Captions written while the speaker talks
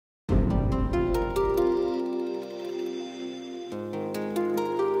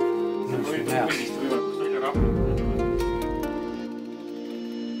hea.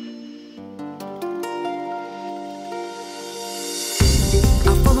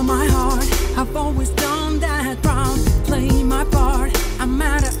 I've always done that proud, playing my part. I'm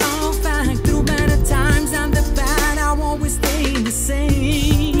matter of fact, through better times and the bad, I'll always stay the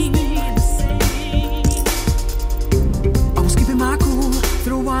same. I was keeping my cool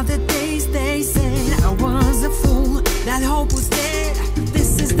through all the days they said I was a fool, that hope was dead.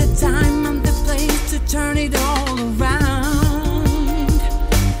 This is the time and the place to turn it all around.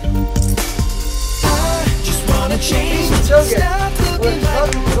 I just wanna change, stop looking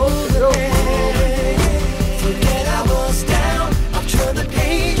like I'm forget I was down, I've turned the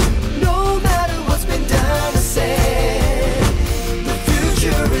page. No matter what's been done or said, the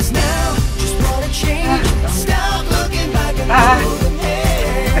future is now. Just wanna change, stop looking back and moving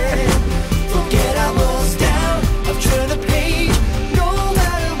ahead. Forget I was down, I've turned the page. No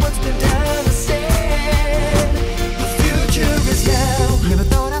matter what's been done or said, the future is now. Never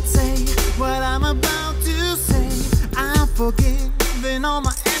thought I'd say what I'm about to say. I'm forgiving all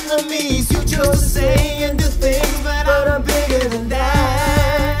my enemies. You just say and do things, but I'm bigger than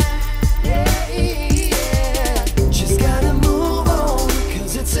that. Yeah, yeah. Just gotta move on,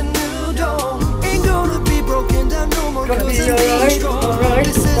 cause it's a new dawn. Ain't gonna be broken down no more, cause it's being strong.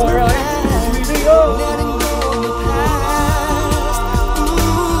 This is the past, letting go of the past. Ooh,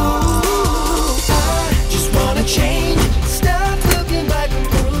 I just wanna change, stop looking back and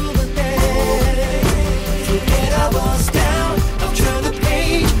move ahead. Forget I was down, I'll turn the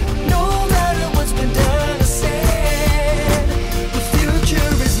page. No matter what's been done or said, the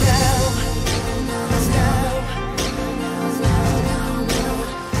future is now.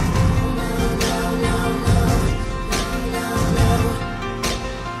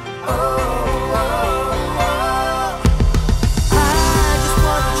 Oh, oh, oh. I just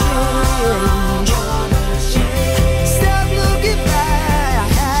wanna change. Stop looking back. Oh,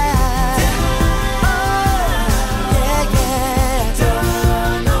 yeah, yeah.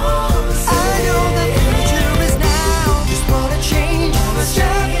 I know the future is now. Just wanna change.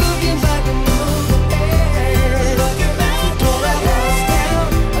 Stop looking back and move ahead. Forget I was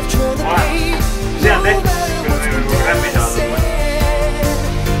down, I've turned the page. No matter what's been done or said,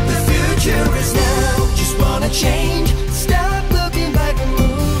 the future is now. Just wanna change. Stop looking back and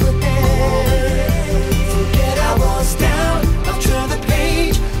move ahead. Forget I was down, I've turned the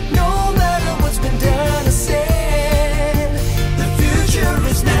page. No matter what's been done or said, the future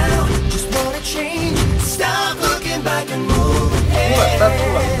is now. Just wanna change. Stop looking back and move ahead.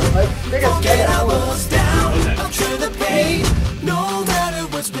 Forget I was down, I've turned the page. No matter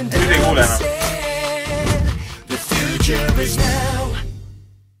what's been done or said, the future is now.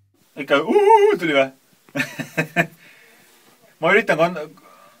 Ikka tuli või? Ma üritan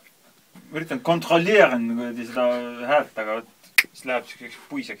kontrolleerida seda häält, aga siis läheb selliseks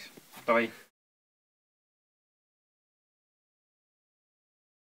puiseks. Davai.